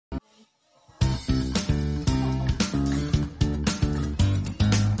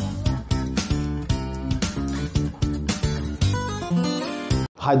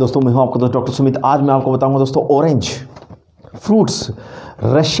हाय दोस्तों, मैं हूं आपका दोस्त डॉक्टर सुमित। आज मैं आपको बताऊंगा दोस्तों ऑरेंज फ्रूट्स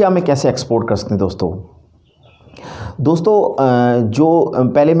रशिया में कैसे एक्सपोर्ट कर सकते हैं। दोस्तों जो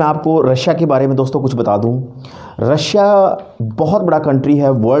पहले मैं आपको रशिया के बारे में दोस्तों कुछ बता दूं। रशिया बहुत बड़ा कंट्री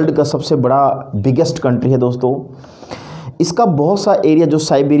है, वर्ल्ड का सबसे बड़ा बिगेस्ट कंट्री है दोस्तों। इसका बहुत सा एरिया जो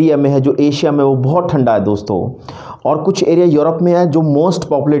साइबेरिया में है, जो एशिया में, वो बहुत ठंडा है दोस्तों। और कुछ एरिया यूरोप में है जो मोस्ट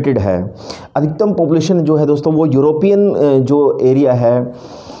पॉपुलेटेड है। अधिकतम पॉपुलेशन जो है दोस्तों वो यूरोपियन जो एरिया है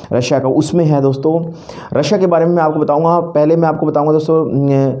रशिया का, उसमें है दोस्तों। रशिया के बारे में मैं आपको बताऊंगा। पहले मैं आपको बताऊंगा दोस्तों,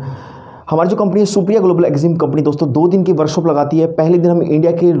 हमारी जो कंपनी है सुप्रिया ग्लोबल एक्जिम कंपनी दोस्तों 2 दिन की वर्कशॉप लगाती है। पहले दिन हम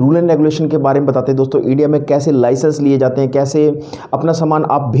इंडिया के रूल एंड रेगुलेशन के बारे में बताते हैं दोस्तों। इंडिया में कैसे लाइसेंस लिए जाते हैं, कैसे अपना सामान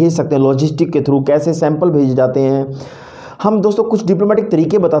आप भेज सकते हैं लॉजिस्टिक के थ्रू, कैसे सैंपल भेजे जाते हैं। हम दोस्तों कुछ डिप्लोमेटिक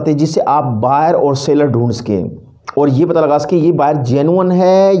तरीके बताते हैं जिससे आप बायर और सेलर ढूंढ सकें और ये पता लगा सके ये बायर जेन्युइन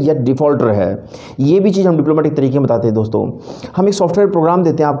है या डिफ़ॉल्टर है। ये भी चीज़ हम डिप्लोमेटिक तरीके में बताते हैं दोस्तों। हम एक सॉफ्टवेयर प्रोग्राम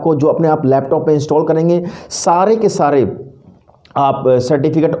देते हैं आपको जो अपने आप लैपटॉप पे इंस्टॉल करेंगे। सारे के सारे आप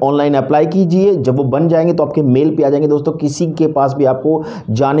सर्टिफिकेट ऑनलाइन अप्लाई कीजिए। जब वो बन जाएंगे तो आपके मेल पे आ जाएंगे दोस्तों। किसी के पास भी आपको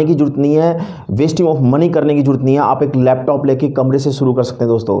जाने की ज़रूरत नहीं है, वेस्टिंग ऑफ मनी करने की ज़रूरत नहीं है। आप एक लैपटॉप लेके कमरे से शुरू कर सकते हैं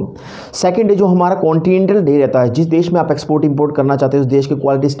दोस्तों। सेकंड डे जो हमारा कॉन्टिनेंटल डे रहता है, जिस देश में आप एक्सपोर्ट इंपोर्ट करना चाहते हैं उस देश के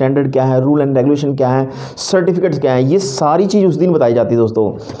क्वालिटी स्टैंडर्ड क्या है, रूल एंड रेगुलेशन क्या है, सर्टिफिकेट्स क्या है, ये सारी चीज़ उस दिन बताई जाती है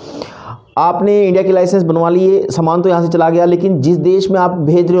दोस्तों। आपने इंडिया की लाइसेंस बनवा लिए, सामान तो यहाँ से चला गया, लेकिन जिस देश में आप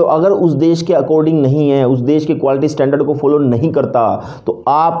भेज रहे हो अगर उस देश के अकॉर्डिंग नहीं है, उस देश के क्वालिटी स्टैंडर्ड को फॉलो नहीं करता, तो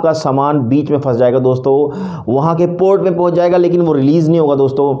आपका सामान बीच में फंस जाएगा दोस्तों। वहाँ के पोर्ट में पहुँच जाएगा लेकिन वो रिलीज़ नहीं होगा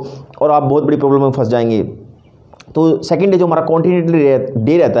दोस्तों, और आप बहुत बड़ी प्रॉब्लम में फंस जाएंगे। तो सेकंड डे जो हमारा कॉन्टिनेंटल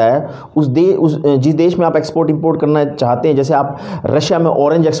डे रहता है, जिस देश में आप एक्सपोर्ट इंपोर्ट करना चाहते हैं, जैसे आप रशिया में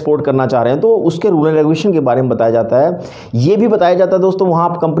ऑरेंज एक्सपोर्ट करना चाह रहे हैं, तो उसके रूल एंड रेगुलेशन के बारे में बताया जाता है। ये भी बताया जाता है दोस्तों वहाँ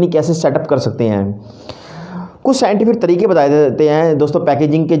आप कंपनी कैसे सेटअप कर सकते हैं। कुछ साइंटिफिक तरीके बताए जाते हैं दोस्तों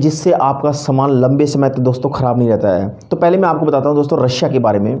पैकेजिंग के, जिससे आपका सामान लंबे समय तक दोस्तों ख़राब नहीं रहता है। तो पहले मैं आपको बताता हूँ दोस्तों रशिया के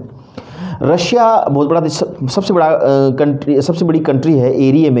बारे में। रशिया बहुत बड़ा सबसे बड़ी कंट्री है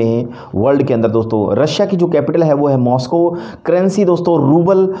एरिया में वर्ल्ड के अंदर दोस्तों। रशिया की जो कैपिटल है वो है मॉस्को। करेंसी दोस्तों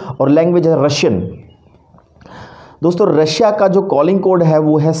रूबल और लैंग्वेज है रशियन। दोस्तों रशिया का जो कॉलिंग कोड है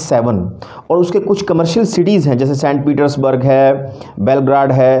वो है 7 और उसके कुछ कमर्शियल सिटीज़ हैं जैसे सेंट पीटर्सबर्ग है,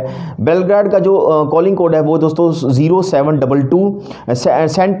 बेलग्राड है। बेलग्राड का जो कॉलिंग कोड है वो दोस्तों 0722।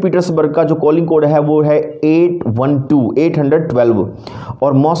 सेंट पीटर्सबर्ग का जो कॉलिंग कोड है वो है 812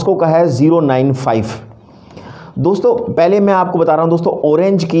 और मॉस्को का है 095। दोस्तों पहले मैं आपको बता रहा हूँ दोस्तों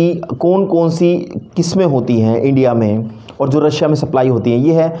ऑरेंज की कौन कौन सी किस्में होती हैं इंडिया में और जो रशिया में सप्लाई होती हैं।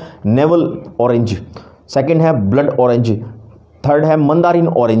 ये है नेवल ऑरेंज, सेकंड है ब्लड ऑरेंज, थर्ड है मंदारिन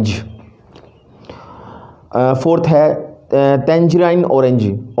ऑरेंज, फोर्थ है टेंजराइन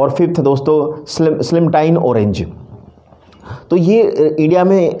ऑरेंज और फिफ्थ है दोस्तों स्लिमटाइन ऑरेंज। तो ये इंडिया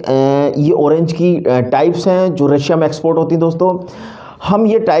में ये ऑरेंज की टाइप्स हैं जो रशिया में एक्सपोर्ट होती हैं दोस्तों। हम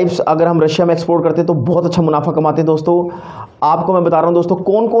ये टाइप्स अगर हम रशिया में एक्सपोर्ट करते हैं तो बहुत अच्छा मुनाफा कमाते हैं दोस्तों। आपको मैं बता रहा हूँ दोस्तों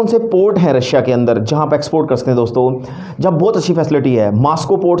कौन कौन से पोर्ट हैं रशिया के अंदर जहाँ पर एक्सपोर्ट कर सकते हैं दोस्तों, जहाँ बहुत अच्छी फैसिलिटी है।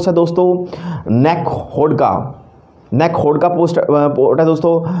 मॉस्को पोर्ट्स है दोस्तों, नेक होडका पोर्ट है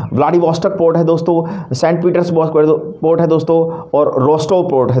दोस्तों, व्लादिवोस्टोक पोर्ट है दोस्तों, सेंट पीटर्सबर्ग पोर्ट है दोस्तों और रोस्टोव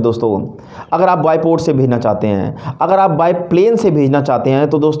पोर्ट है दोस्तों। अगर आप बाय पोर्ट से भेजना चाहते हैं, अगर आप बाय प्लेन से भेजना चाहते हैं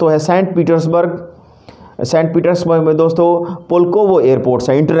तो दोस्तों है सेंट पीटर्सबर्ग में दोस्तों पोल्कोवो एयरपोर्ट्स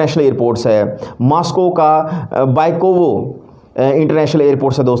है, इंटरनेशनल एयरपोर्ट्स है। मॉस्को का बाइकोवो इंटरनेशनल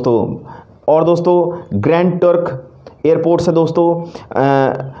एयरपोर्ट्स है दोस्तों। और दोस्तों ग्रैंड टर्क एयरपोर्ट्स है दोस्तों।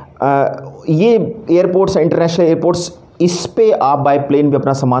 ये एयरपोर्ट्स है इंटरनेशनल एयरपोर्ट्स, इस पे आप बाय प्लेन भी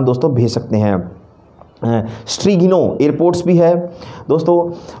अपना सामान दोस्तों भेज सकते हैं। स्ट्रीगिनो एयरपोर्ट्स भी है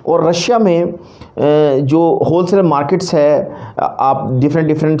दोस्तों। और रशिया में जो होलसेल मार्केट्स है आप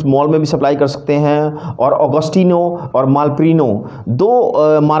डिफरेंट मॉल में भी सप्लाई कर सकते हैं। और ऑगस्टिनो और मालप्रीनो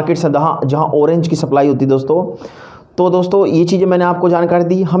 2 मार्केट्स हैं जहाँ ऑरेंज की सप्लाई होती है दोस्तों। तो दोस्तों ये चीज़ें मैंने आपको जानकारी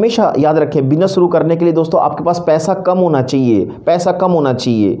दी। हमेशा याद रखें बिजनेस शुरू करने के लिए दोस्तों आपके पास पैसा कम होना चाहिए।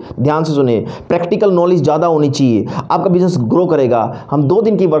 ध्यान से सुने, प्रैक्टिकल नॉलेज ज़्यादा होनी चाहिए, आपका बिजनेस ग्रो करेगा। हम 2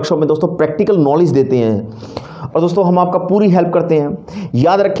 दिन की वर्कशॉप में दोस्तों प्रैक्टिकल नॉलेज देते हैं और दोस्तों हम आपका पूरी हेल्प करते हैं।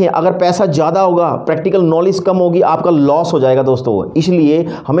 याद रखें अगर पैसा ज़्यादा होगा, प्रैक्टिकल नॉलेज कम होगी, आपका लॉस हो जाएगा दोस्तों। इसलिए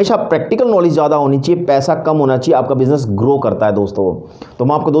हमेशा प्रैक्टिकल नॉलेज ज़्यादा होनी चाहिए, पैसा कम होना चाहिए, आपका बिजनेस ग्रो करता है दोस्तों। तो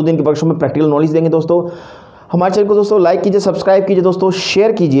हम आपको 2 दिन की वर्कशॉप में प्रैक्टिकल नॉलेज देंगे दोस्तों। हमारे चैनल को दोस्तों लाइक कीजिए, सब्सक्राइब कीजिए दोस्तों,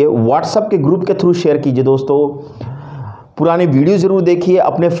 शेयर कीजिए, व्हाट्सएप के ग्रुप के थ्रू शेयर कीजिए दोस्तों। पुराने वीडियो ज़रूर देखिए,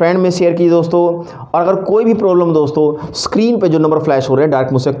 अपने फ्रेंड में शेयर कीजिए दोस्तों। और अगर कोई भी प्रॉब्लम दोस्तों, स्क्रीन पे जो नंबर फ्लैश हो रहे हैं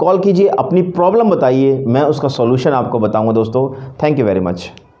डायरेक्ट मुझसे कॉल कीजिए, अपनी प्रॉब्लम बताइए, मैं उसका सॉल्यूशन आपको बताऊंगा दोस्तों। Thank you very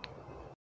much.